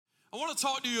want to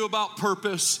talk to you about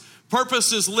purpose.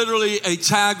 Purpose is literally a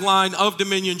tagline of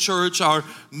Dominion Church. Our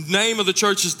name of the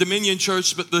church is Dominion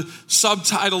Church, but the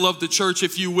subtitle of the church,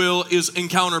 if you will, is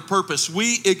Encounter Purpose.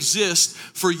 We exist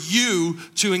for you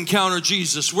to encounter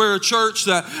Jesus. We're a church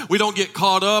that we don't get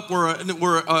caught up.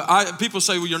 People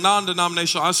say, well, you're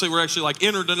non-denominational. I say we're actually like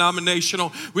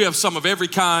interdenominational. We have some of every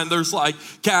kind. There's like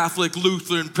Catholic,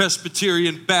 Lutheran,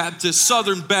 Presbyterian, Baptist,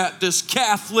 Southern Baptist,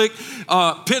 Catholic,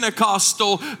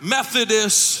 Pentecostal,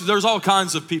 Methodist. There's all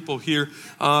kinds of people here,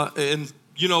 and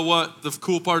you know what the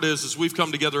cool part is we've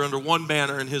come together under one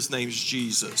banner, and his name's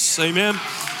Jesus. Amen.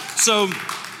 So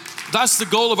that's the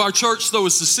goal of our church, though,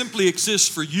 is to simply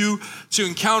exist for you to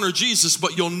encounter Jesus,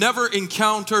 but you'll never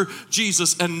encounter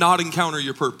Jesus and not encounter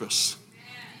your purpose.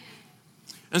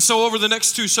 And so over the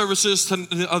next two services,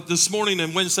 this morning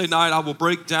and Wednesday night, I will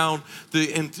break down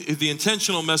the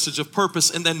intentional message of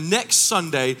purpose. And then next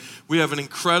Sunday, we have an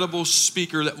incredible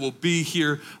speaker that will be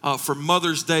here for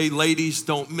Mother's Day. Ladies,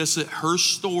 don't miss it. Her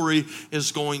story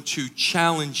is going to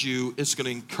challenge you. It's going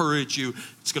to encourage you.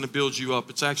 It's going to build you up.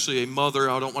 It's actually a mother.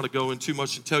 I don't want to go in too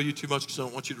much and tell you too much because I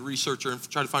don't want you to research her and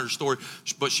try to find her story.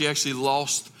 But she actually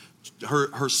lost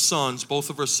her sons,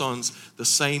 both of her sons, the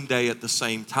same day at the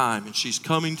same time. And she's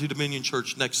coming to Dominion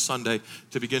Church next Sunday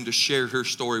to begin to share her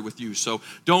story with you. So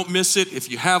don't miss it.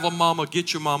 If you have a mama,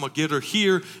 get your mama, get her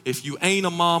here. If you ain't a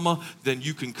mama, then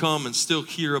you can come and still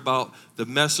hear about the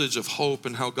message of hope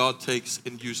and how God takes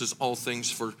and uses all things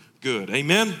for good.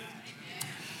 Amen?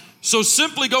 So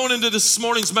simply going into this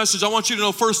morning's message, I want you to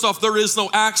know, first off, there is no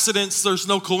accidents, there's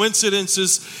no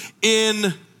coincidences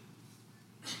in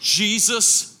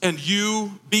Jesus and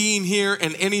you being here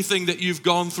and anything that you've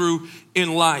gone through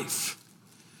in life.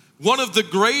 One of the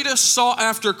greatest sought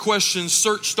after questions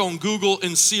searched on Google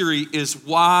and Siri is,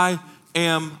 why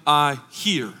am I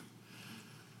here?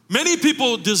 Many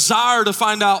people desire to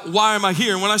find out, why am I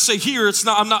here? And when I say here,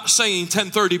 I'm not saying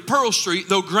 1030 Pearl Street,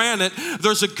 though granted,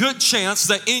 there's a good chance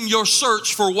that in your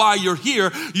search for why you're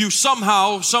here, you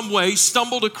somehow, some way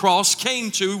stumbled across,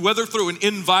 came to, whether through an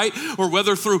invite or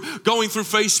whether through going through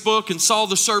Facebook and saw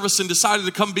the service and decided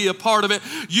to come be a part of it,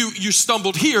 you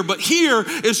stumbled here. But here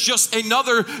is just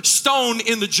another stone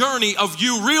in the journey of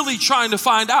you really trying to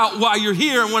find out why you're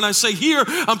here. And when I say here,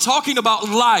 I'm talking about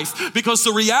life, because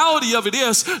the reality of it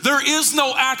is, there is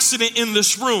no accident in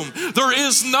this room. There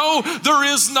is no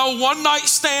one night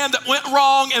stand that went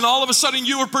wrong and all of a sudden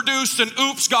you were produced and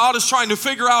oops, God is trying to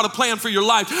figure out a plan for your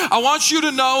life. I want you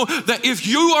to know that if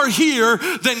you are here,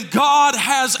 then God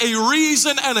has a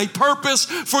reason and a purpose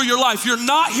for your life. You're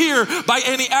not here by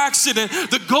any accident.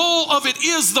 The goal of it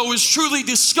is, though, is truly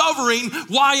discovering,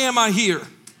 why am I here?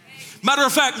 Matter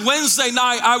of fact, Wednesday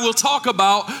night I will talk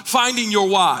about finding your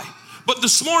why. But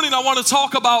this morning, I want to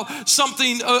talk about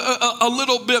something a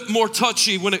little bit more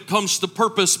touchy when it comes to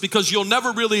purpose, because you'll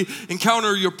never really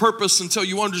encounter your purpose until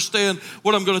you understand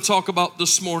what I'm going to talk about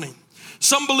this morning.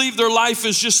 Some believe their life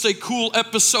is just a cool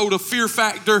episode of Fear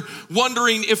Factor,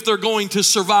 wondering if they're going to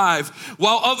survive,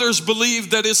 while others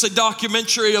believe that it's a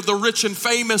documentary of the rich and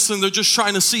famous and they're just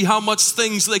trying to see how much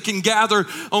things they can gather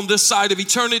on this side of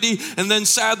eternity. And then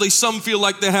sadly, some feel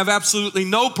like they have absolutely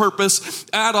no purpose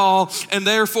at all, and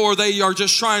therefore they are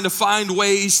just trying to find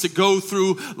ways to go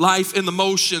through life in the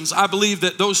motions. I believe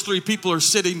that those three people are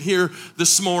sitting here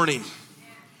this morning.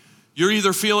 You're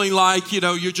either feeling like,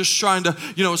 you're just trying to,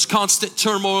 it's constant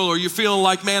turmoil, or you're feeling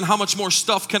like, man, how much more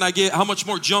stuff can I get? How much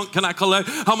more junk can I collect?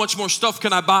 How much more stuff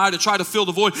can I buy to try to fill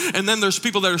the void? And then there's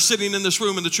people that are sitting in this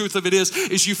room, and the truth of it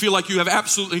is you feel like you have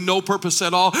absolutely no purpose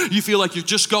at all. You feel like you're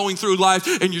just going through life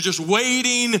and you're just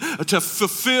waiting to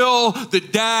fulfill the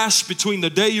dash between the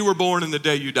day you were born and the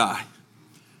day you die.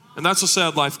 And that's a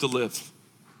sad life to live.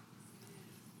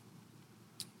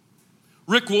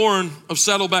 Rick Warren of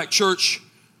Saddleback Church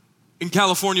in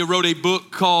California wrote a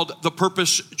book called The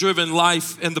Purpose-Driven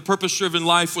Life. And The Purpose-Driven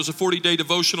Life was a 40-day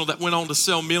devotional that went on to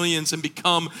sell millions and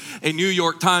become a New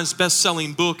York Times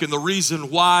best-selling book. And the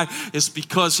reason why is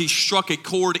because he struck a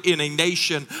chord in a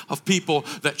nation of people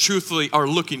that truthfully are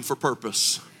looking for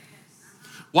purpose.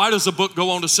 Why does a book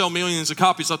go on to sell millions of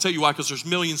copies? I'll tell you why, because there's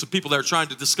millions of people that are trying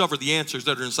to discover the answers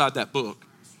that are inside that book.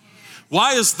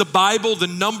 Why is the Bible the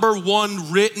number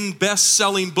one written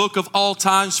best-selling book of all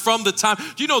times from the time?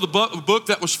 Do you know the book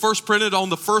that was first printed on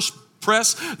the first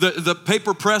press, the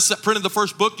paper press that printed the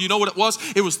first book? Do you know what it was?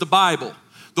 It was the Bible.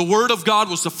 The Word of God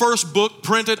was the first book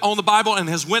printed on the Bible and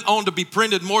has went on to be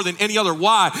printed more than any other.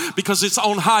 Why? Because it's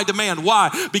on high demand. Why?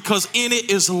 Because in it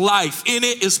is life. In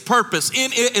it is purpose.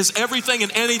 In it is everything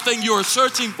and anything you are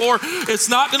searching for. It's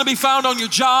not going to be found on your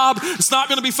job. It's not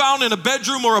going to be found in a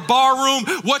bedroom or a bar room.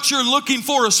 What you're looking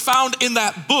for is found in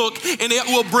that book, and it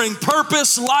will bring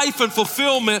purpose, life, and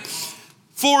fulfillment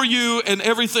for you and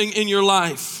everything in your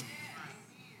life.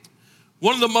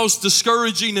 One of the most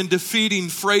discouraging and defeating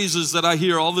phrases that I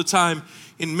hear all the time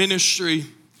in ministry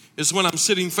is when I'm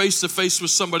sitting face to face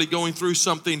with somebody going through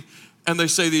something and they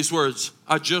say these words,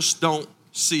 I just don't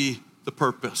see the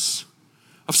purpose.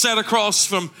 I've sat across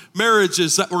from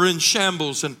marriages that were in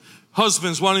shambles and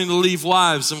husbands wanting to leave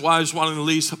wives and wives wanting to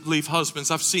leave husbands.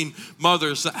 I've seen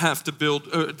mothers that have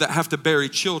to bury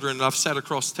children. I've sat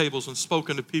across tables and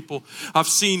spoken to people. I've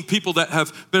seen people that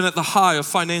have been at the high of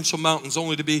financial mountains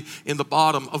only to be in the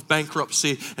bottom of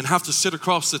bankruptcy and have to sit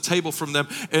across the table from them.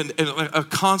 And a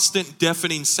constant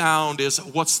deafening sound is,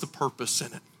 what's the purpose in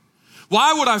it?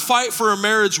 Why would I fight for a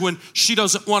marriage when she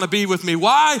doesn't want to be with me?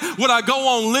 Why would I go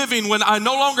on living when I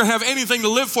no longer have anything to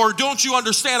live for? Don't you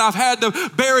understand? I've had to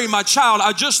bury my child.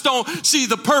 I just don't see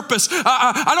the purpose.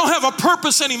 I don't have a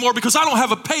purpose anymore because I don't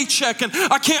have a paycheck and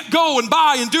I can't go and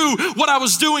buy and do what I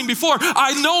was doing before.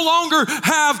 I no longer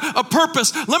have a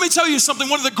purpose. Let me tell you something.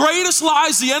 One of the greatest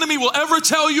lies the enemy will ever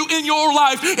tell you in your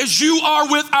life is you are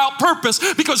without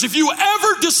purpose. Because if you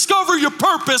ever discover your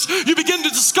purpose, you begin to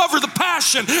discover the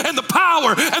passion and the power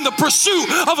and the pursuit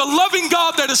of a loving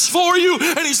God that is for you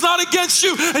and He's not against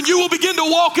you, and you will begin to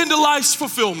walk into life's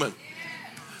fulfillment.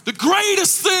 The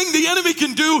greatest thing the enemy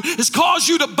can do is cause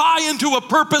you to buy into a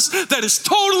purpose that is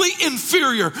totally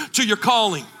inferior to your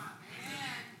calling.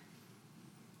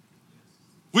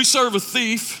 We serve a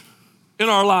thief in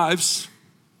our lives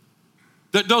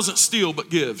that doesn't steal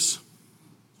but gives.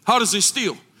 How does he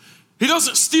steal? He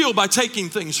doesn't steal by taking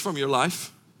things from your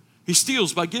life. He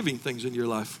steals by giving things in your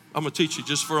life. I'm going to teach you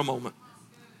just for a moment.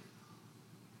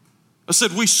 I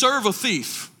said we serve a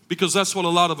thief because that's what a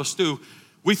lot of us do.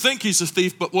 We think he's a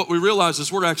thief, but what we realize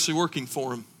is we're actually working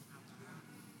for him.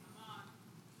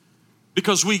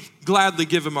 Because we gladly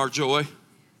give him our joy.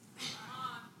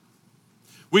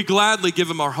 We gladly give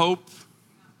him our hope.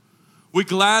 We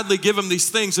gladly give him these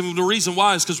things, and the reason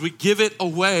why is because we give it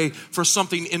away for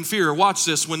something inferior. Watch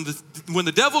this. When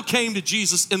the devil came to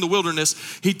Jesus in the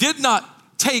wilderness, he did not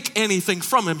take anything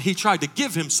from him. He tried to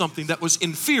give him something that was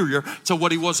inferior to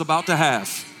what he was about to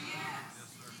have.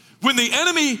 When the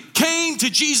enemy came to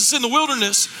Jesus in the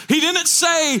wilderness, he didn't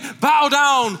say, bow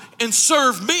down and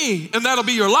serve me, and that'll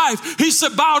be your life. He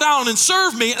said, bow down and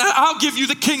serve me, and I'll give you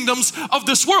the kingdoms of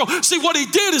this world. See, what he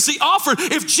did is he offered.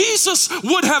 If Jesus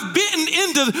would have bitten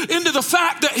into the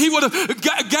fact that he would have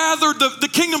gathered the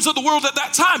kingdoms of the world at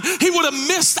that time, he would have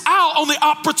missed out on the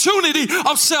opportunity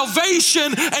of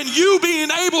salvation and you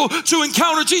being able to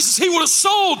encounter Jesus. He would have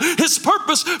sold his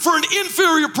purpose for an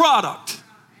inferior product.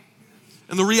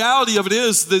 And the reality of it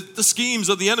is that the schemes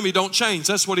of the enemy don't change.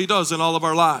 That's what he does in all of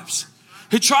our lives.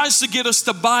 He tries to get us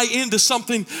to buy into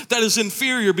something that is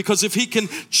inferior, because if he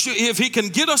can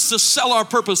get us to sell our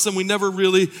purpose, then we never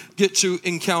really get to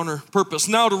encounter purpose.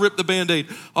 Now to rip the Band-Aid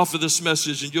off of this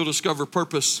message, and you'll discover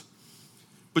purpose.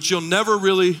 But you'll never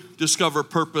really discover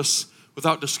purpose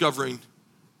without discovering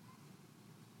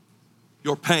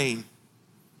your pain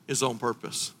is on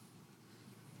purpose.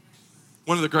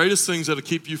 One of the greatest things that'll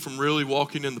keep you from really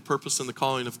walking in the purpose and the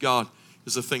calling of God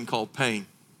is a thing called pain.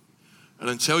 And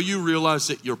until you realize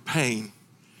that your pain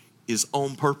is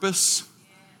on purpose,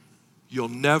 you'll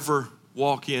never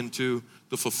walk into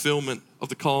the fulfillment of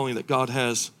the calling that God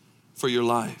has for your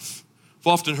life. I've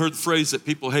often heard the phrase that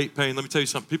people hate pain. Let me tell you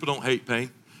something. People don't hate pain.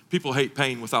 People hate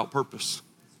pain without purpose.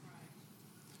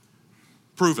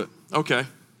 Prove it. Okay.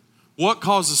 What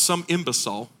causes some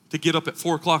imbecile to get up at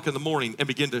 4 o'clock in the morning and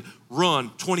begin to run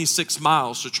 26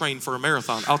 miles to train for a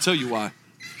marathon? I'll tell you why.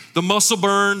 The muscle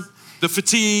burn, the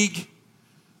fatigue,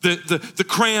 the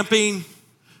cramping,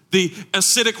 the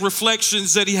acidic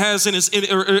reflections that he has in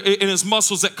his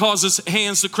muscles that causes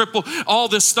hands to cripple, all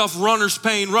this stuff, runner's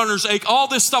pain, runner's ache, all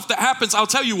this stuff that happens. I'll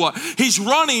tell you what, he's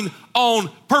running on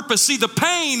purpose. See, the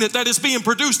pain that is being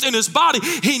produced in his body,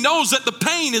 he knows that the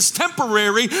pain is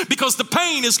temporary because the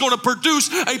pain is going to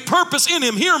produce a purpose in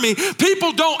him. Hear me,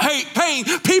 people don't hate pain.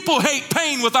 People hate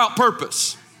pain without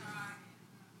purpose.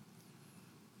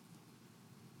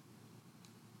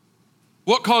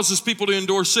 What causes people to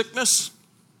endure sickness?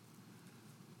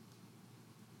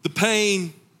 The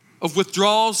pain of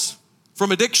withdrawals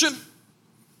from addiction,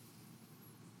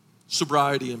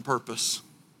 sobriety and purpose.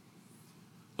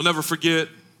 I'll never forget,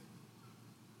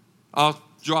 I'll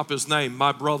drop his name,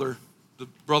 my brother, the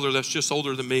brother that's just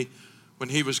older than me, when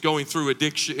he was going through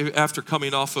addiction after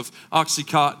coming off of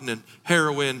Oxycontin and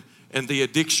heroin and the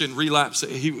addiction relapse that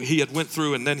he had went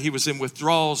through, and then he was in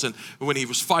withdrawals. And when he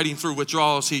was fighting through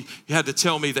withdrawals, he had to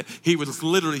tell me that he was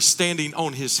literally standing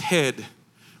on his head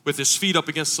with his feet up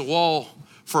against the wall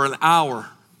for an hour,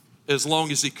 as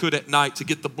long as he could at night, to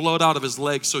get the blood out of his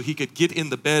legs so he could get in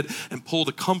the bed and pull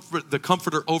the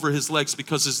comforter over his legs,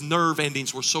 because his nerve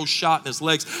endings were so shot in his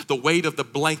legs, the weight of the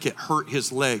blanket hurt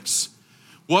his legs.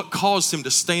 What caused him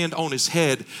to stand on his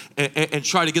head and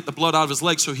try to get the blood out of his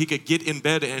legs so he could get in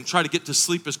bed and try to get to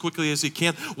sleep as quickly as he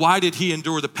can? Why did he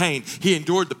endure the pain? He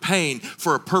endured the pain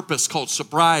for a purpose called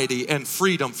sobriety and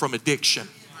freedom from addiction.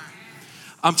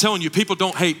 I'm telling you, people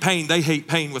don't hate pain. They hate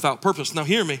pain without purpose. Now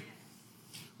hear me.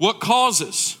 What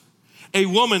causes a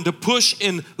woman to push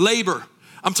in labor?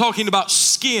 I'm talking about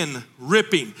skin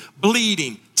ripping,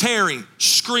 bleeding, tearing,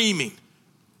 screaming.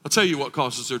 I'll tell you what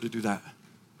causes her to do that.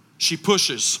 She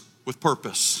pushes with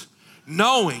purpose,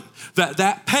 knowing that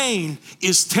that pain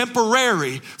is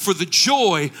temporary for the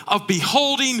joy of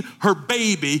beholding her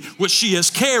baby, which she has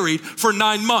carried for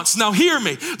 9 months. Now hear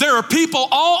me, there are people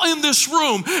all in this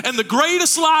room, and the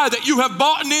greatest lie that you have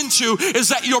bought into is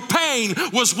that your pain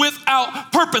was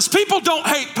without purpose. People don't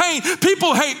hate pain.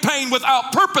 People hate pain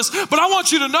without purpose. But I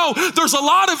want you to know there's a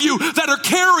lot of you that are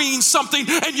carrying something,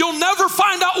 and you'll never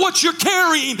find out what you're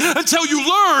carrying until you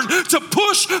learn to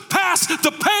push past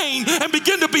the pain and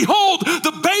begin to behold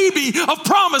the baby of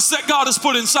promise that God has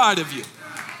put inside of you.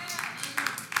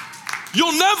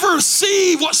 You'll never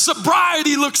see what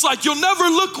sobriety looks like. You'll never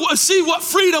see what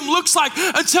freedom looks like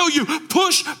until you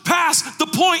push past the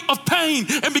point of pain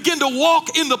and begin to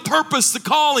walk in the purpose, the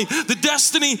calling, the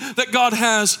destiny that God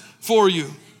has for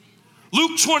you.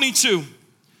 Luke 22,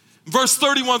 verse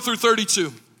 31 through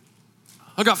 32.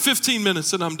 I got 15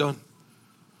 minutes and I'm done.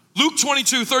 Luke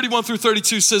 22, 31 through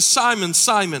 32 says, Simon,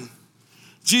 Simon.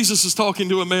 Jesus is talking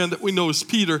to a man that we know as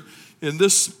Peter. In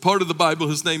this part of the Bible,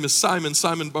 his name is Simon,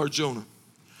 Simon Bar-Jonah.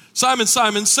 Simon,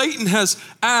 Simon, Satan has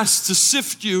asked to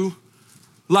sift you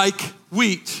like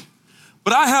wheat.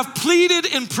 But I have pleaded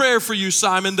in prayer for you,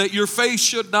 Simon, that your faith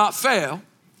should not fail.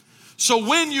 So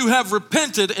when you have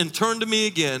repented and turned to me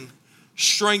again,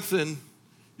 strengthen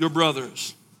your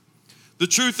brothers. The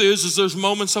truth is there's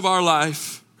moments of our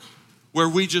life where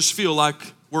we just feel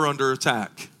like we're under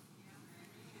attack.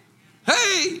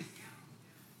 Hey,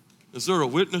 is there a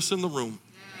witness in the room?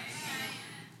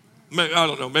 Maybe, I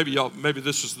don't know, maybe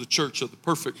this is the church of the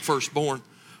perfect firstborn.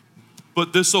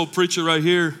 But this old preacher right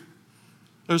here,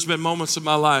 there's been moments in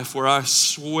my life where I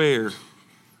swear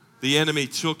the enemy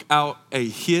took out a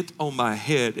hit on my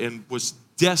head and was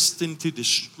destined to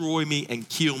destroy me and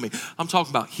kill me. I'm talking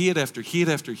about hit after hit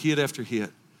after hit after hit.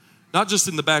 Not just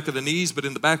in the back of the knees, but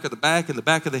in the back of the back, in the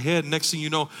back of the head. Next thing you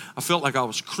know, I felt like I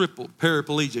was crippled,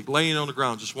 paraplegic, laying on the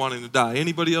ground, just wanting to die.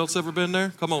 Anybody else ever been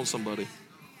there? Come on, somebody.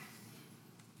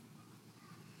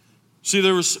 See,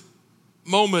 there was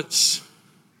moments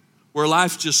where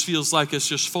life just feels like it's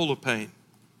just full of pain.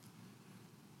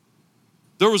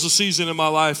 There was a season in my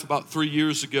life about 3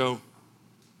 years ago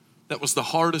that was the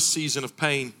hardest season of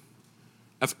pain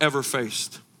I've ever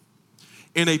faced.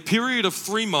 In a period of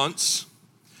 3 months,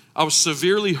 I was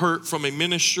severely hurt from a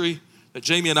ministry that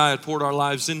Jamie and I had poured our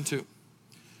lives into.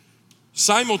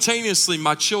 Simultaneously,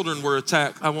 my children were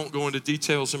attacked. I won't go into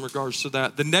details in regards to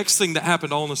that. The next thing that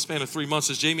happened all in the span of 3 months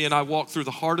is Jamie and I walked through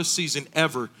the hardest season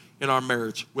ever in our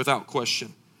marriage, without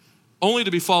question. Only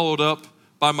to be followed up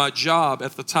by my job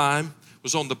at the time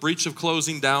was on the breach of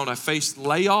closing down. I faced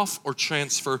layoff or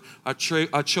transfer. I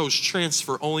chose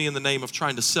transfer only in the name of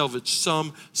trying to salvage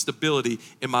some stability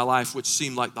in my life, which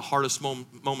seemed like the hardest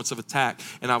moments of attack.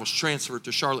 And I was transferred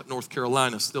to Charlotte, North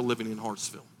Carolina, still living in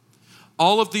Hartsville.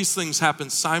 All of these things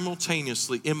happened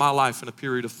simultaneously in my life in a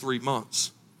period of 3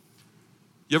 months.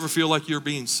 You ever feel like you're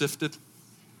being sifted?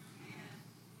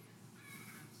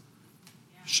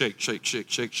 Shake, shake, shake,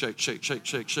 shake, shake, shake, shake,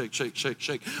 shake, shake, shake, shake,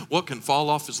 shake. What can fall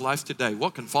off his life today?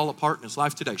 What can fall apart in his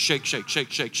life today? Shake, shake,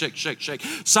 shake, shake, shake, shake, shake.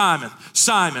 Simon,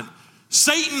 Simon,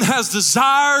 Satan has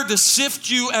desired to sift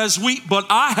you as wheat, but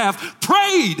I have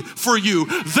prayed for you.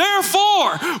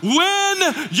 Therefore,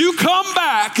 when you come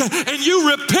back and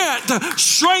you repent,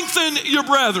 strengthen your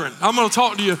brethren. I'm going to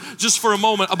talk to you just for a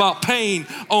moment about pain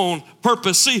on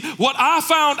purpose. See, what I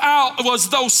found out was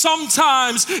though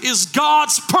sometimes is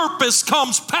God's purpose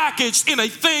comes packaged in a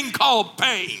thing called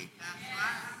pain.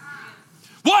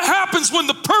 What happens when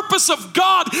the purpose of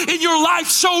God in your life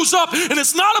shows up and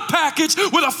it's not a package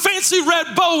with a fancy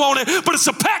red bow on it, but it's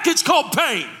a package called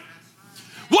pain?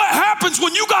 What happens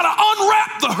when you got to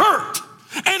unwrap the hurt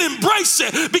and embrace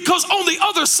it because on the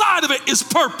other side of it is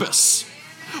purpose?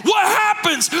 What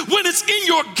happens when it's in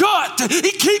your gut?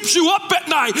 It keeps you up at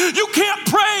night. You can't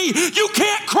pray. You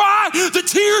can't cry. The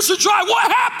tears are dry.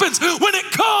 What happens when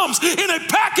it comes in a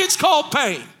package called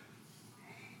pain?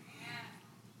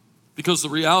 Because the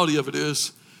reality of it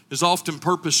is often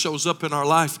purpose shows up in our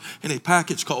life in a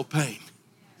package called pain.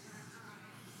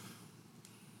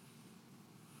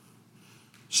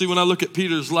 See, when I look at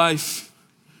Peter's life,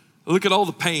 I look at all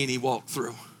the pain he walked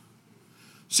through.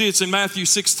 See, it's in Matthew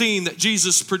 16 that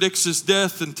Jesus predicts his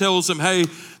death and tells him, hey,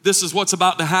 this is what's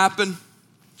about to happen.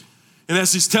 And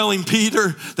as he's telling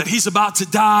Peter that he's about to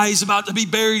die, he's about to be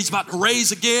buried, he's about to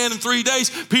raise again in 3 days,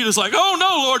 Peter's like, oh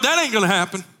no, Lord, that ain't gonna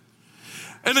happen.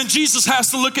 And then Jesus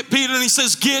has to look at Peter and he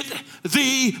says, get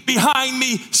thee behind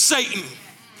me, Satan.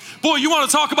 Boy, you want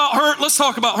to talk about hurt? Let's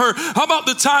talk about hurt. How about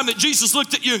the time that Jesus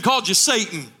looked at you and called you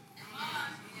Satan?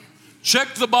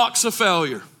 Check the box of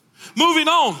failure. Moving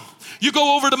on. You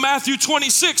go over to Matthew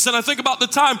 26, and I think about the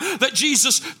time that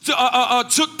Jesus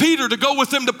took Peter to go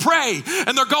with him to pray,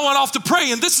 and they're going off to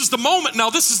pray, and this is the moment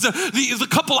now. This is the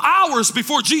couple hours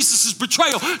before Jesus'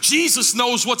 betrayal. Jesus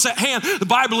knows what's at hand. The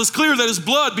Bible is clear that his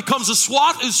blood becomes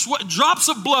drops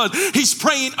of blood. He's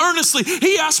praying earnestly.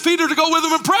 He asked Peter to go with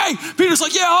him and pray. Peter's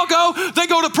like, yeah, I'll go. They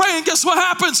go to pray, and guess what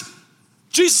happens?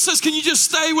 Jesus says, can you just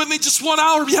stay with me just 1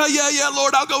 hour? Yeah,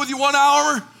 Lord, I'll go with you 1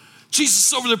 hour.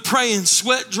 Jesus over there praying,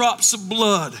 sweat drops of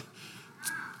blood.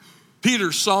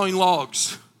 Peter sawing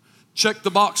logs. Check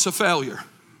the box of failure.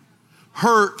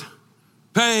 Hurt,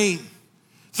 pain,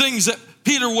 things that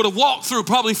Peter would have walked through,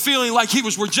 probably feeling like he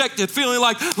was rejected, feeling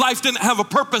like life didn't have a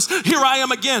purpose. Here I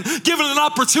am again, given an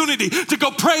opportunity to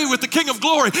go pray with the King of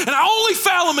Glory, and I only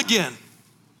fail him again.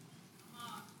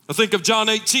 I think of John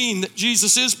 18, that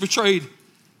Jesus is betrayed.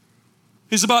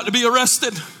 He's about to be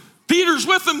arrested. Peter's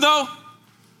with him though.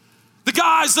 The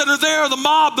guys that are there, the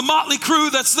mob, the motley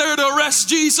crew that's there to arrest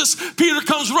Jesus. Peter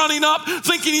comes running up,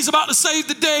 thinking he's about to save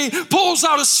the day, pulls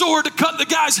out a sword to cut the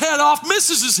guy's head off,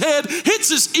 misses his head, hits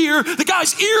his ear. The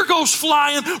guy's ear goes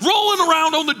flying, rolling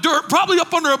around on the dirt, probably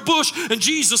up under a bush, and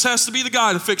Jesus has to be the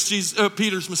guy to fix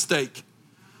Peter's mistake.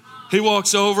 He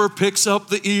walks over, picks up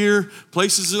the ear,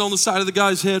 places it on the side of the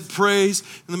guy's head, prays,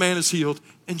 and the man is healed.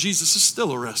 And Jesus is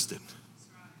still arrested.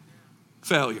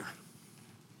 Failure.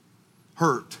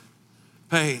 Hurt.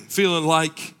 Pain, feeling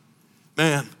like,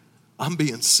 man, I'm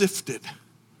being sifted.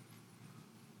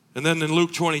 And then in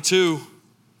Luke 22,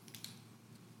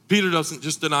 Peter doesn't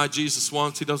just deny Jesus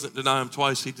once, he doesn't deny him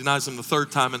twice, he denies him the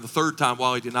third time, and the third time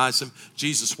while he denies him,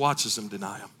 Jesus watches him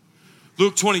deny him.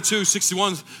 Luke 22,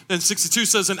 61 and 62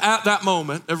 says, and at that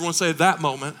moment, everyone say that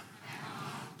moment,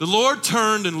 the Lord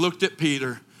turned and looked at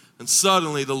Peter, and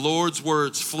suddenly the Lord's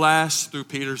words flashed through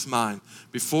Peter's mind.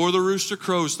 Before the rooster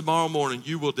crows tomorrow morning,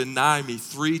 you will deny me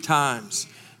 3 times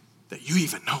that you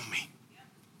even know me.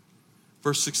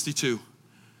 Verse 62,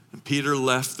 and Peter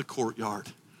left the courtyard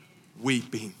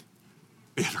weeping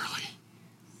bitterly.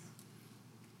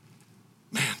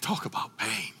 Man, talk about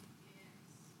pain.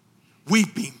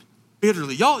 Weeping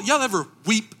bitterly. Y'all ever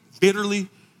weep bitterly?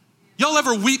 Y'all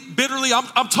ever weep bitterly?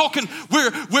 I'm talking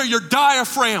where your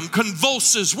diaphragm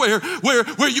convulses, where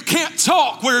you can't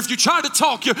talk, where if you try to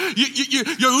talk,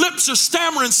 your lips are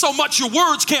stammering so much your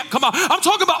words can't come out. I'm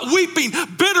talking about weeping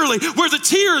bitterly, where the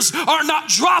tears are not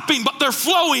dropping, but they're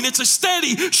flowing. It's a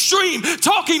steady stream,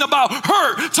 talking about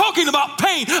hurt, talking about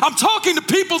pain. I'm talking to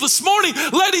people this morning,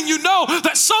 letting you know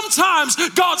that sometimes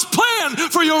God's plan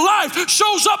for your life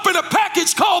shows up in a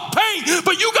package called pain,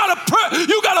 but you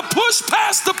gotta push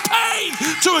past the pain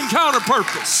to encounter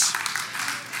purpose.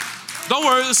 Don't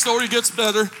worry, the story gets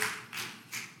better.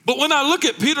 But when I look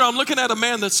at Peter, I'm looking at a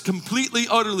man that's completely,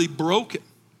 utterly broken.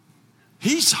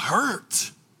 He's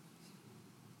hurt.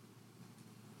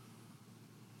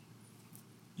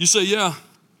 You say, yeah,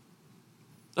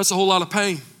 that's a whole lot of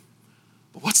pain.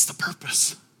 But what's the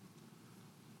purpose?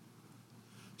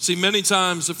 See, many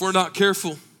times if we're not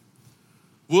careful,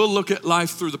 we'll look at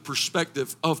life through the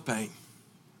perspective of pain.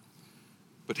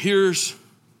 But here's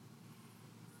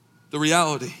the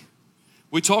reality.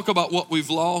 We talk about what we've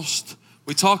lost.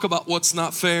 We talk about what's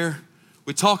not fair.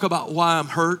 We talk about why I'm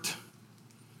hurt.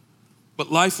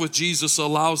 But life with Jesus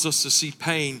allows us to see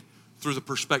pain through the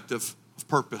perspective of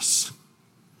purpose.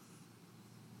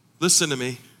 Listen to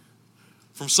me.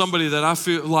 From somebody that I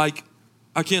feel like,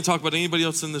 I can't talk about anybody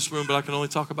else in this room, but I can only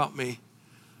talk about me.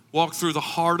 Walked through the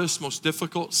hardest, most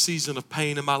difficult season of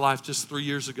pain in my life just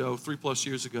 3 plus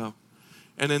years ago.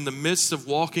 And in the midst of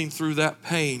walking through that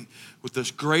pain, with this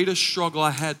greatest struggle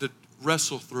I had to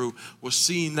wrestle through was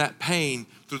seeing that pain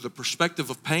through the perspective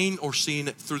of pain or seeing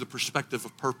it through the perspective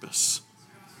of purpose.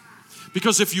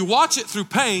 Because if you watch it through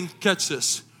pain, catch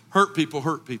this, hurt people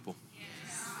hurt people.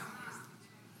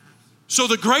 So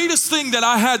the greatest thing that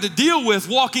I had to deal with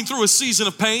walking through a season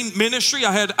of pain, ministry,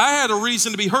 I had a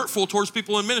reason to be hurtful towards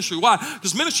people in ministry. Why?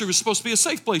 Because ministry was supposed to be a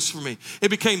safe place for me. It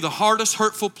became the hardest,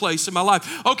 hurtful place in my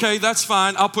life. Okay, that's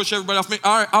fine. I'll push everybody off me.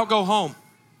 All right, I'll go home.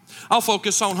 I'll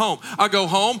focus on home. I go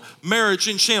home, marriage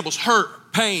in shambles,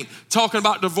 hurt, pain, talking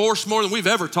about divorce more than we've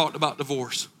ever talked about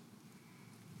divorce.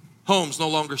 Home's no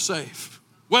longer safe.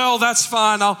 Well, that's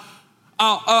fine.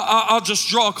 I'll just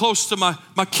draw close to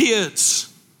my kids.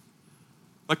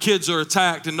 My kids are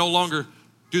attacked and no longer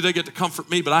do they get to comfort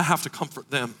me, but I have to comfort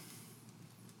them.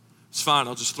 It's fine.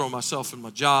 I'll just throw myself in my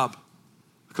job.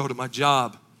 I go to my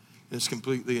job and it's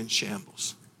completely in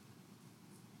shambles.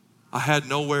 I had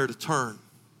nowhere to turn.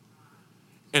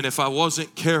 And if I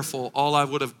wasn't careful, all I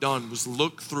would have done was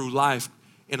look through life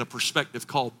in a perspective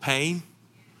called pain.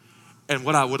 And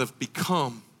what I would have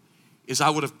become is I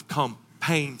would have become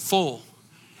painful,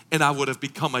 and I would have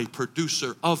become a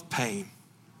producer of pain.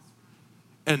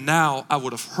 And now I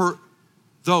would have hurt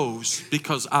those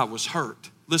because I was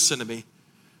hurt. Listen to me.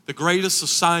 The greatest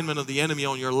assignment of the enemy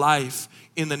on your life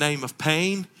in the name of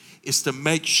pain is to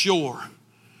make sure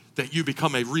that you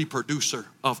become a reproducer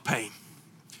of pain.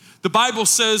 The Bible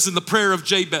says in the prayer of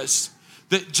Jabez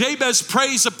that Jabez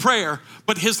prays a prayer,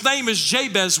 but his name is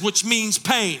Jabez, which means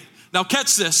pain. Now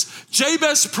catch this.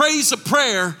 Jabez prays a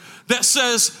prayer that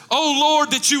says, oh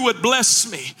Lord, that you would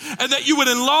bless me and that you would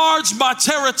enlarge my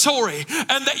territory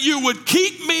and that you would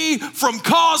keep me from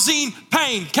causing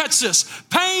pain. Catch this.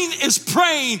 Pain is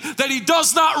praying that he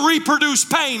does not reproduce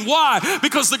pain. Why?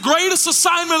 Because the greatest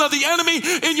assignment of the enemy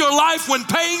in your life when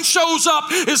pain shows up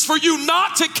is for you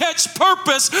not to catch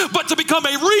purpose, but to become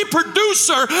a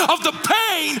reproducer of the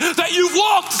pain that you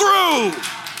walked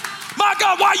through. My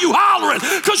God, why are you hollering?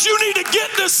 Because you need to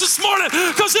get this morning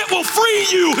because it will free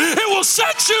you. It will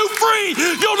set you free.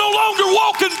 You'll no longer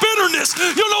walk in bitterness.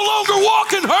 You'll no longer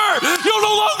walk in hurt. You'll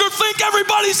no longer think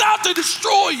everybody's out to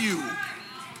destroy you.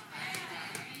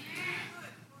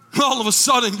 All of a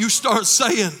sudden you start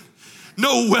saying,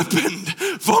 no weapon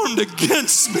formed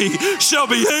against me shall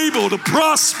be able to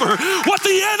prosper. What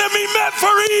the enemy meant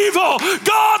for evil,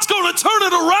 God's going to turn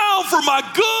it around for my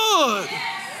good.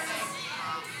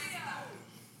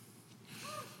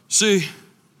 See,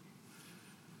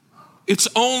 it's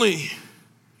only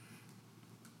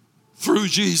through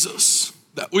Jesus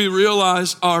that we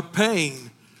realize our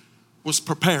pain was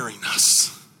preparing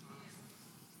us.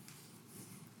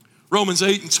 Romans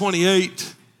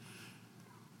 8:28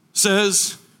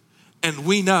 says, and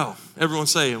we know. Everyone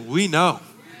saying, we know.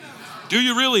 Do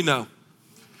you really know?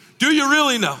 Do you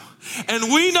really know? And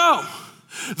we know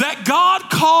that God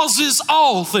causes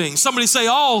all things. Somebody say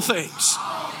all things.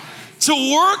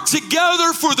 To work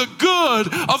together for the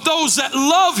good of those that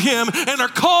love him and are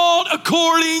called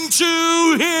according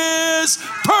to his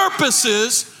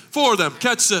purposes for them.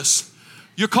 Catch this.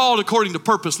 You're called according to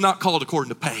purpose, not called according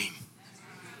to pain.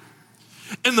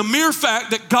 And the mere fact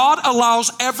that God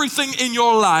allows everything in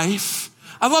your life,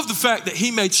 I love the fact that he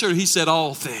made sure he said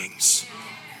all things.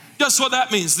 Guess what that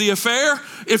means? The affair,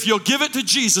 if you'll give it to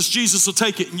Jesus, Jesus will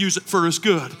take it and use it for his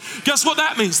good. Guess what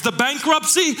that means? The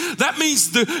bankruptcy, that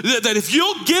means that if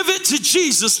you'll give it to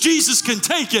Jesus, Jesus can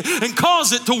take it and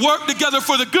cause it to work together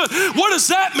for the good. What does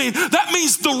that mean? That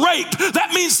means the rape.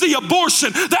 That means the abortion.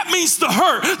 That means the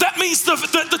hurt. That means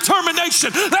the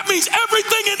termination. That means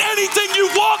everything and anything you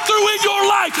walk through in your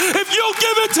life. If you'll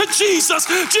give it to Jesus,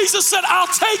 Jesus said,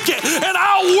 I'll take it and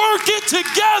I'll work it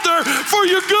together for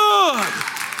your good.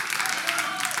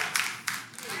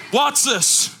 Watch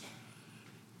this.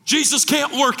 Jesus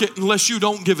can't work it unless you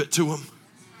don't give it to him.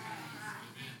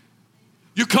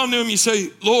 You come to him, you say,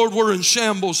 Lord, we're in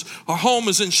shambles. Our home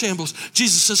is in shambles.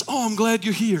 Jesus says, oh, I'm glad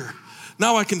you're here.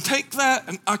 Now I can take that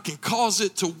and I can cause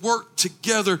it to work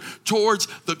together towards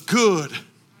the good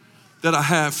that I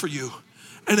have for you.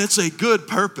 And it's a good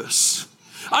purpose.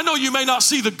 I know you may not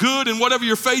see the good in whatever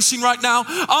you're facing right now.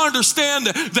 I understand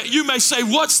that you may say,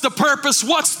 what's the purpose?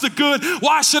 What's the good?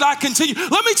 Why should I continue?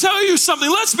 Let me tell you something.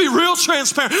 Let's be real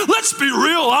transparent. Let's be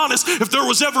real honest. If there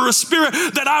was ever a spirit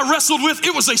that I wrestled with,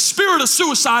 it was a spirit of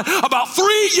suicide. About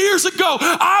 3 years ago,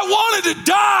 I wanted to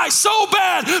die so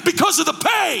bad because of the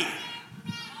pain.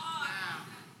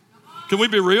 Can we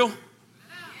be real?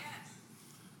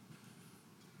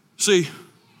 See,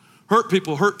 hurt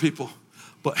people,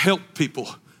 but help people.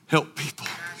 And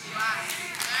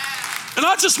And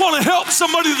I just want to help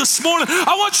somebody this morning.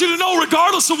 I want you to know,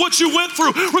 regardless of what you went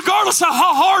through, regardless of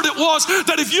how hard it was,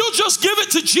 that if you just give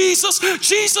it to Jesus,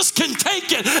 Jesus can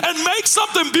take it and make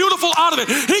something beautiful out of it.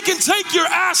 He can take your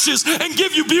ashes and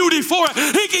give you beauty for it.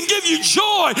 He can give you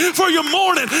joy for your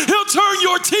mourning. He'll turn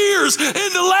your tears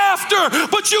into laughter,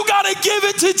 but you got to give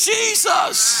it to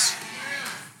Jesus.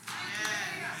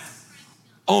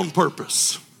 On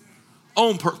purpose.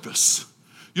 On purpose.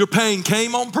 Your pain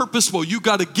came on purpose. Well, you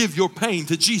got to give your pain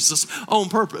to Jesus on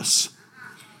purpose.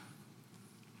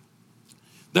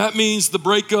 That means the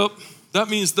breakup. That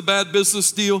means the bad business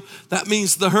deal. That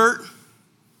means the hurt.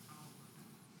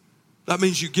 That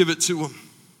means you give it to him.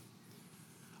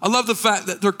 I love the fact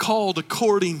that they're called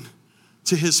according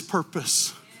to his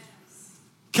purpose.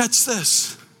 Catch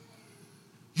this.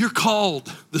 You're called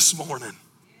this morning.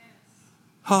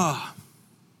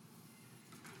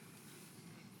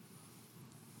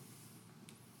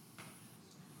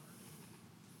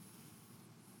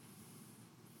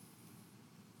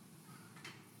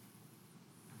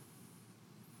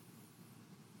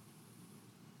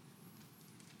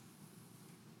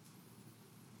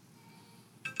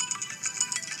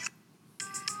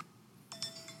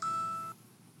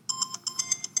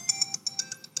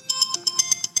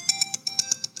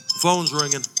 Phone's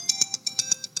ringing.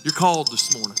 You're called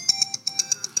this morning.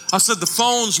 I said the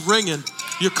phone's ringing.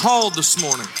 You're called this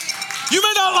morning. You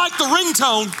may not like the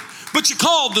ringtone, but you're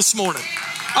called this morning.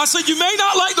 I said you may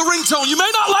not like the ringtone. You may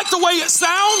not like the way it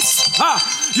sounds.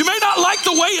 You may not like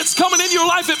the way it's coming in your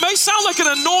life. It may sound like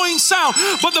an annoying sound,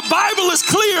 but the Bible is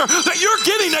clear that you're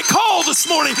getting a call this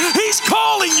morning. He's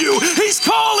calling you. He's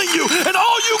calling you. And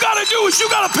all you got to do is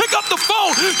you got to pick up the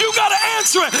phone. You got to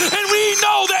answer it. And we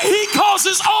know that he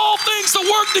causes all things to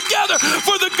work together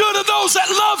for the good of those that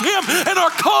love him and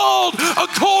are called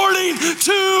according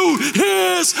to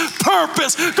his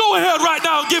purpose. Go ahead right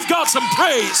now and give God some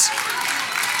praise.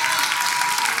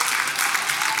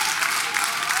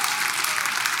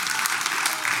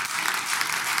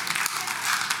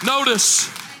 Notice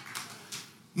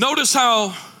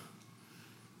how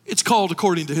it's called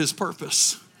according to his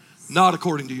purpose, not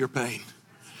according to your pain.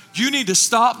 You need to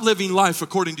stop living life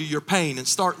according to your pain and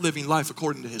start living life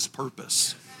according to his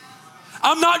purpose.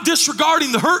 I'm not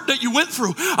disregarding the hurt that you went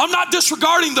through. I'm not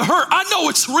disregarding the hurt. I know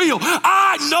it's real.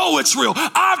 I know it's real.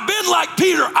 I've been like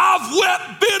Peter. I've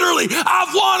wept bitterly.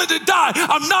 I've wanted to die.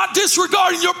 I'm not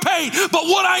disregarding your pain. But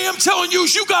what I am telling you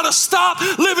is you got to stop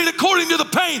living according to the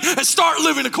pain and start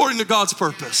living according to God's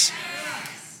purpose.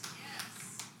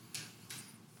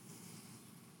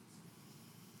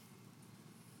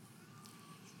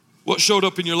 What showed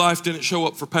up in your life didn't show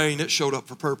up for pain. It showed up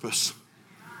for purpose.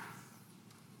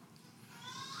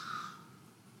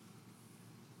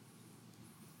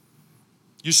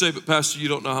 You say, but Pastor, you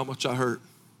don't know how much I hurt.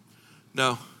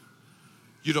 No,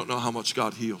 you don't know how much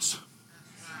God heals.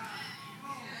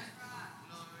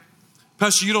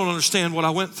 Pastor, you don't understand what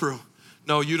I went through.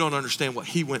 No, you don't understand what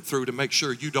he went through to make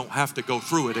sure you don't have to go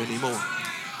through it anymore.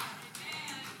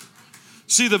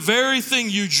 See, the very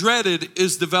thing you dreaded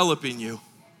is developing you.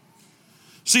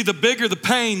 See, the bigger the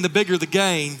pain, the bigger the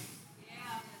gain.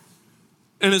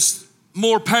 And it's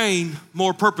more pain,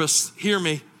 more purpose. Hear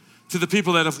me. To the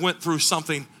people that have went through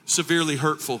something severely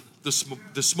hurtful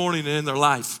this morning and in their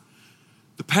life.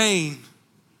 The pain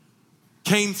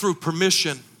came through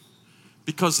permission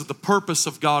because of the purpose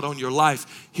of God on your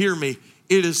life. Hear me.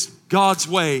 It is God's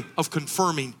way of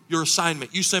confirming your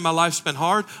assignment. You say, my life's been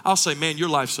hard. I'll say, man, your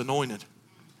life's anointed.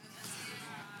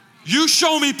 You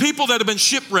show me people that have been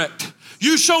shipwrecked.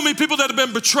 You show me people that have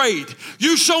been betrayed.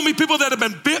 You show me people that have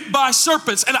been bit by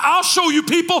serpents. And I'll show you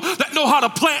people that know how to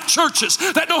plant churches,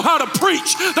 that know how to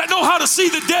preach, that know how to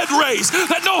see the dead raised,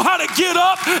 that know how to get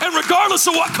up. And regardless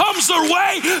of what comes their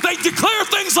way, they declare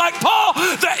things like Paul,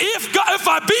 that if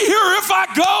I be here or if I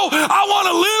go, I want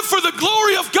to live for the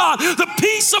glory of God, the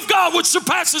peace of God which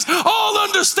surpasses all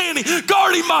understanding,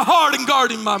 guarding my heart and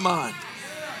guarding my mind.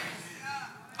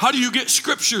 How do you get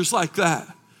scriptures like that?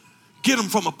 Get them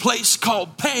from a place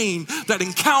called pain that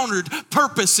encountered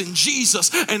purpose in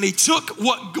Jesus. And he took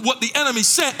what the enemy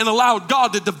sent and allowed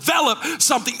God to develop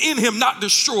something in him, not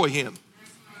destroy him.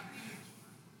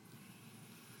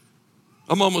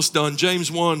 I'm almost done.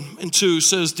 James 1:2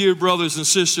 says, dear brothers and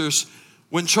sisters,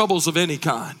 when troubles of any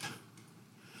kind.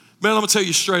 Man, I'm going to tell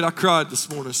you straight, I cried this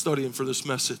morning studying for this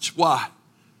message. Why?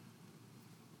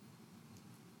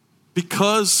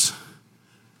 Because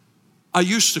I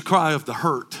used to cry of the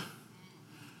hurt.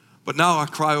 But now I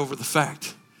cry over the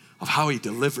fact of how he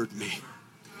delivered me.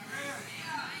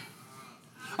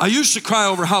 I used to cry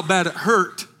over how bad it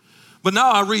hurt. But now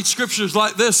I read scriptures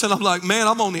like this and I'm like, man,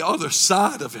 I'm on the other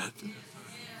side of it.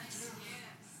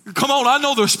 Come on, I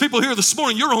know there's people here this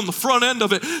morning, you're on the front end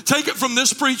of it. Take it from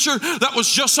this preacher that was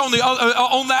just on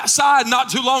that side not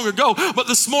too long ago. But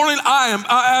this morning I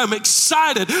am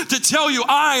excited to tell you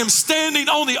I am standing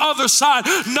on the other side,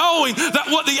 knowing that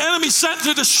what the enemy sent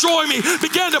to destroy me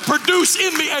began to produce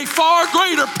in me a far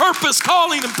greater purpose,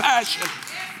 calling, and passion.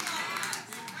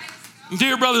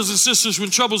 Dear brothers and sisters,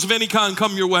 when troubles of any kind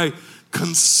come your way,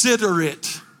 consider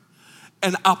it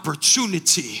an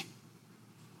opportunity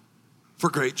for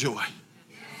great joy.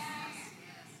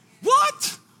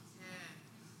 What?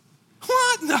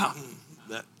 What? No.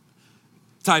 That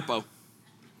typo.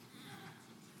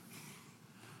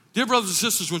 Dear brothers and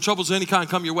sisters, when troubles of any kind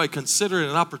come your way, consider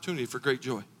it an opportunity for great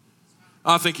joy.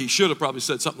 I think he should have probably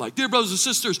said something like, dear brothers and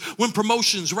sisters, when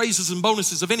promotions, raises, and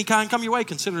bonuses of any kind come your way,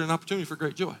 consider it an opportunity for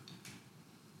great joy.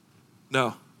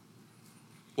 No.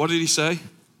 What did he say?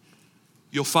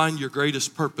 You'll find your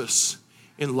greatest purpose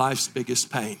in life's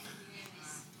biggest pain.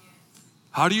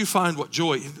 How do you find what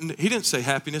joy? He didn't say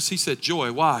happiness, he said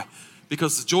joy. Why?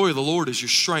 Because the joy of the Lord is your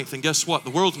strength. And guess what? The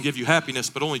world can give you happiness,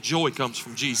 but only joy comes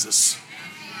from Jesus.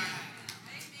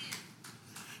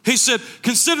 He said,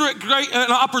 consider it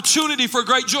an opportunity for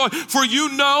great joy. For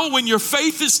you know when your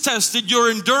faith is tested, your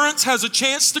endurance has a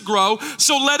chance to grow.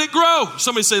 So let it grow.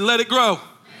 Somebody say, let it grow. Let it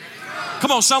grow.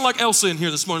 Come on, sound like Elsa in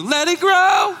here this morning. Let it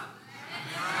grow.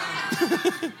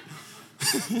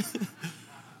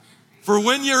 For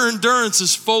when your endurance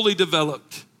is fully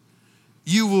developed,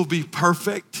 you will be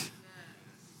perfect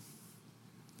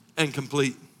and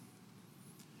complete,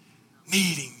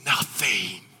 needing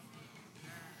nothing.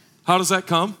 How does that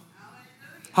come?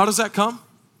 How does that come?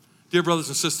 Dear brothers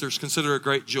and sisters, consider it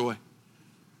great joy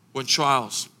when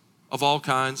trials of all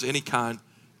kinds, any kind,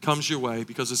 comes your way,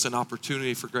 because it's an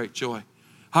opportunity for great joy.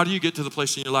 How do you get to the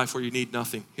place in your life where you need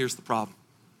nothing? Here's the problem.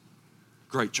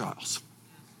 Great trials.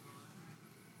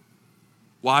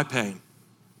 Why pain?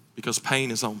 Because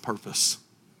pain is on purpose.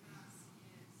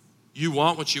 You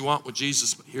want what you want with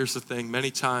Jesus, but here's the thing. Many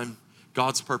times,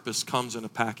 God's purpose comes in a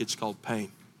package called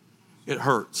pain. It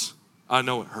hurts. I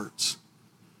know it hurts.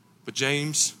 But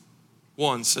James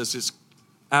 1 says it's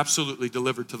absolutely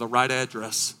delivered to the right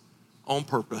address on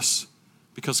purpose,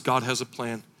 because God has a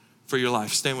plan for your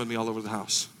life. Stand with me all over the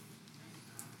house.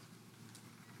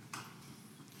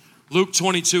 Luke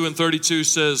 22:32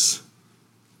 says,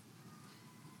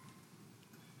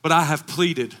 but I have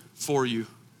pleaded for you.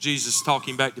 Jesus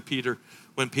talking back to Peter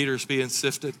when Peter's being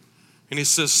sifted. And he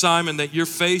says, Simon, that your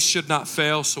faith should not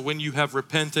fail. So when you have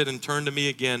repented and turned to me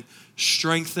again,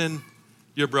 strengthen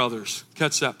your brothers.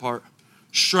 Catch that part.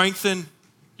 Strengthen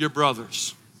your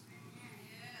brothers.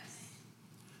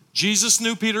 Jesus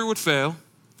knew Peter would fail.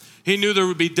 He knew there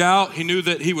would be doubt. He knew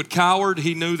that he would cower.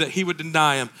 He knew that he would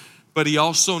deny him. But he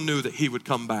also knew that he would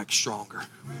come back stronger.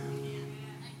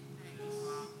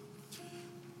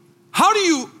 How do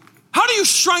you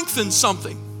strengthen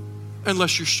something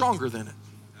unless you're stronger than it?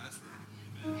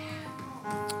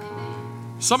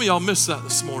 Some of y'all missed that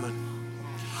this morning.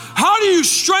 How do you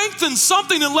strengthen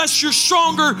something unless you're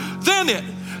stronger than it?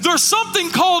 There's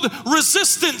something called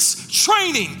resistance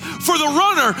training for the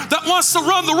runner that wants to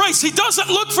run the race. He doesn't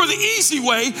look for the easy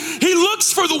way. He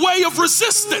looks for the way of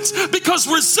resistance, because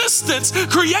resistance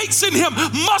creates in him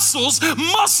muscles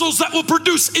that will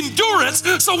produce endurance.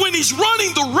 So when he's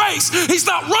running the race, he's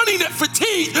not running at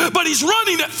fatigue, but he's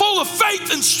running it full of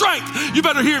faith and strength. You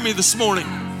better hear me this morning.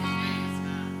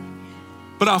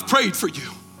 But I've prayed for you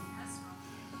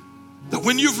that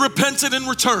when you've repented and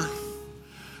returned,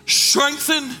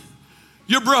 strengthen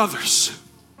your brothers.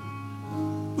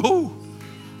 Oh.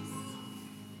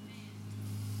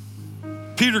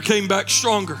 Peter came back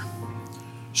stronger.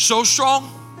 So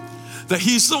strong that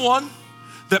he's the one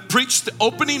that preached the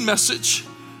opening message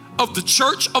of the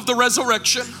church of the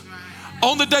resurrection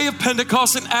on the day of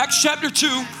Pentecost in Acts chapter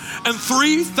 2. And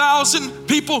 3,000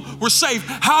 people were saved.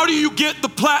 How do you get the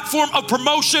platform of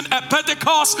promotion at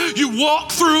Pentecost? You walk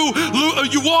through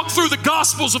the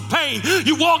gospels of pain.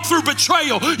 You walk through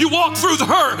betrayal. You walk through the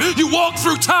hurt. You walk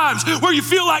through times where you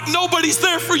feel like nobody's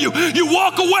there for you. You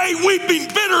walk away weeping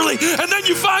bitterly, and then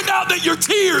you find out that your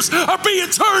tears are being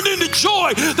turned into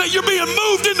joy, that you're being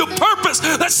moved into purpose,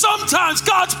 that sometimes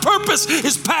God's purpose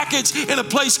is packaged in a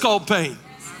place called pain.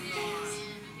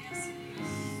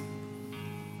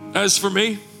 As for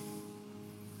me,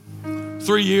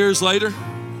 3 years later,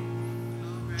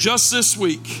 just this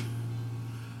week,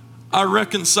 I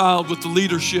reconciled with the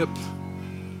leadership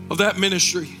of that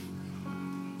ministry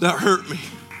that hurt me.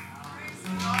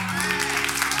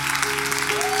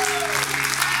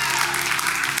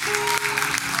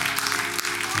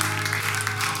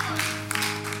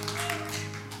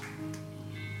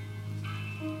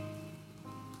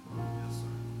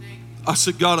 I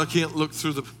said, God, I can't look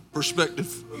through the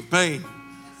perspective of pain.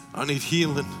 I need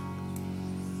healing.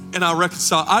 And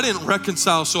I didn't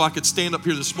reconcile so I could stand up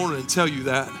here this morning and tell you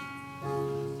that.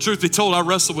 Truth be told, I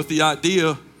wrestled with the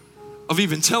idea of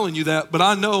even telling you that, but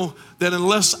I know that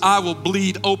unless I will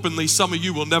bleed openly, some of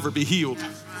you will never be healed.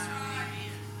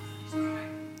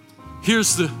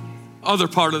 Here's the other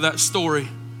part of that story.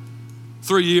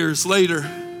 3 years later,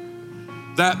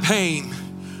 that pain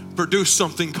produced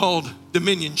something called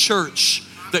Dominion Church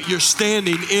that you're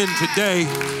standing in today,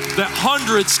 that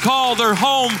hundreds call their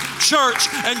home church,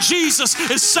 and Jesus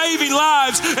is saving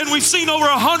lives. And we've seen over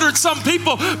 100 some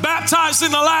people baptized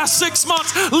in the last 6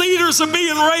 months. Leaders are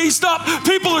being raised up.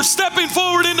 People are stepping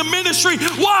forward into ministry.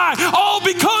 Why? All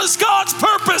because God's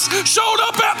purpose showed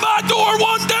up at my door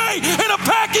one day in a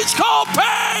package called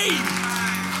pain.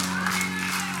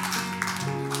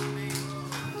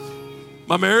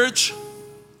 My marriage,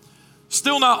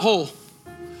 still not whole,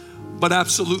 but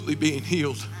absolutely being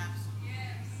healed.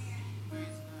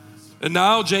 And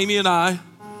now Jamie and I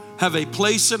have a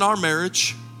place in our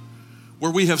marriage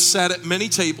where we have sat at many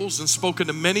tables and spoken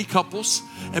to many couples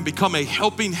and become a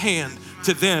helping hand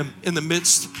to them in the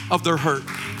midst of their hurt.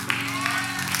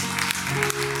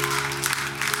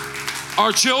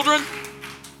 Our children,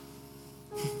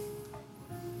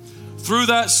 through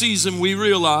that season, we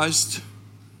realized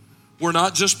we're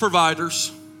not just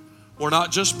providers, we're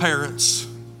not just parents,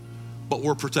 but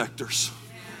we're protectors.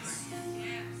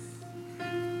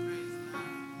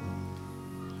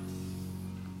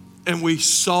 And we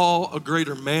saw a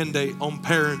greater mandate on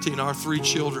parenting our 3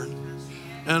 children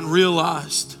and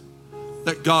realized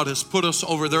that God has put us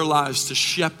over their lives to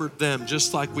shepherd them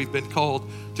just like we've been called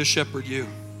to shepherd you.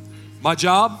 My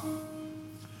job,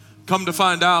 come to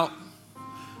find out,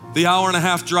 the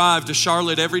 1.5-hour drive to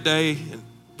Charlotte every day and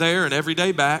there and every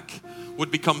day back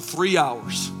would become 3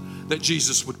 hours that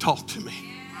Jesus would talk to me.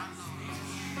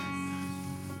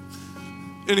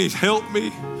 And He'd help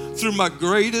me through my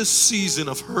greatest season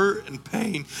of hurt and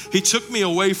pain. He took me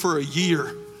away for a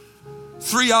year,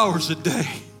 3 hours a day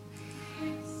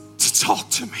to talk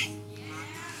to me.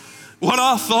 What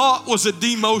I thought was a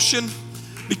demotion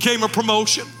became a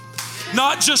promotion,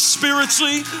 not just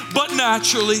spiritually, but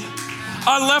naturally.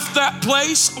 I left that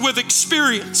place with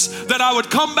experience that I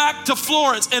would come back to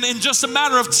Florence, and in just a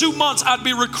matter of 2 months, I'd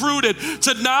be recruited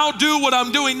to now do what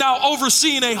I'm doing now,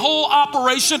 overseeing a whole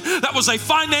operation that was a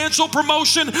financial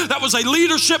promotion, that was a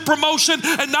leadership promotion,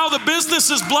 and now the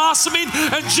business is blossoming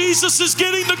and Jesus is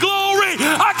getting the glory.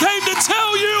 I came to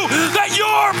tell you that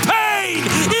your pain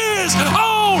is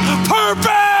on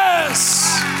purpose.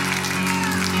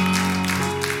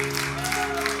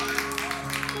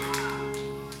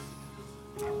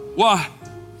 Why?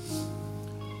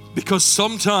 Because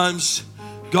sometimes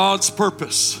God's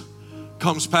purpose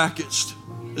comes packaged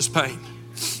as pain.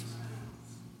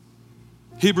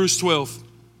 Hebrews 12.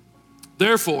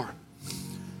 Therefore,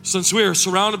 since we are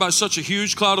surrounded by such a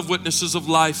huge cloud of witnesses of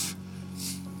life,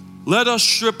 let us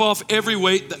strip off every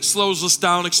weight that slows us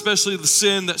down, especially the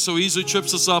sin that so easily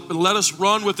trips us up, and let us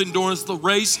run with endurance the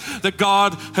race that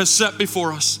God has set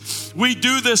before us. We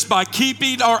do this by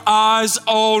keeping our eyes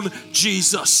on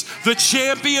Jesus, the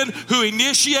champion who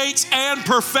initiates and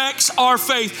perfects our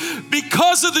faith.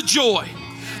 Because of the joy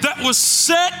that was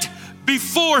set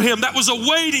before him, that was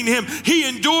awaiting him, he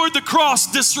endured the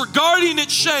cross, disregarding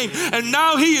its shame, and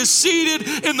now he is seated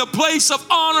in the place of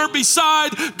honor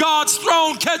beside God's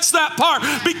throne. Catch that part.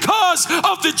 Because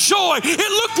of the joy,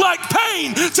 it looked like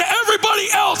pain to everybody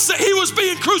else that he was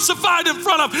being crucified in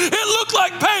front of. It looked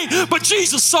like pain, but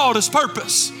Jesus saw it as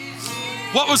purpose.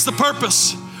 What was the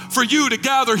purpose? For you to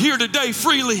gather here today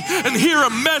freely and hear a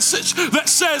message that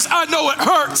says, I know it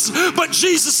hurts, but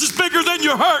Jesus is bigger than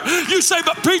your hurt. You say,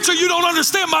 but preacher, you don't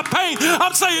understand my pain.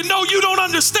 I'm saying, no, you don't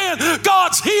understand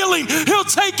God's healing. He'll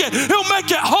take it. He'll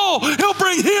make it whole. He'll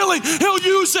bring healing. He'll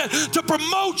use it to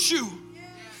promote you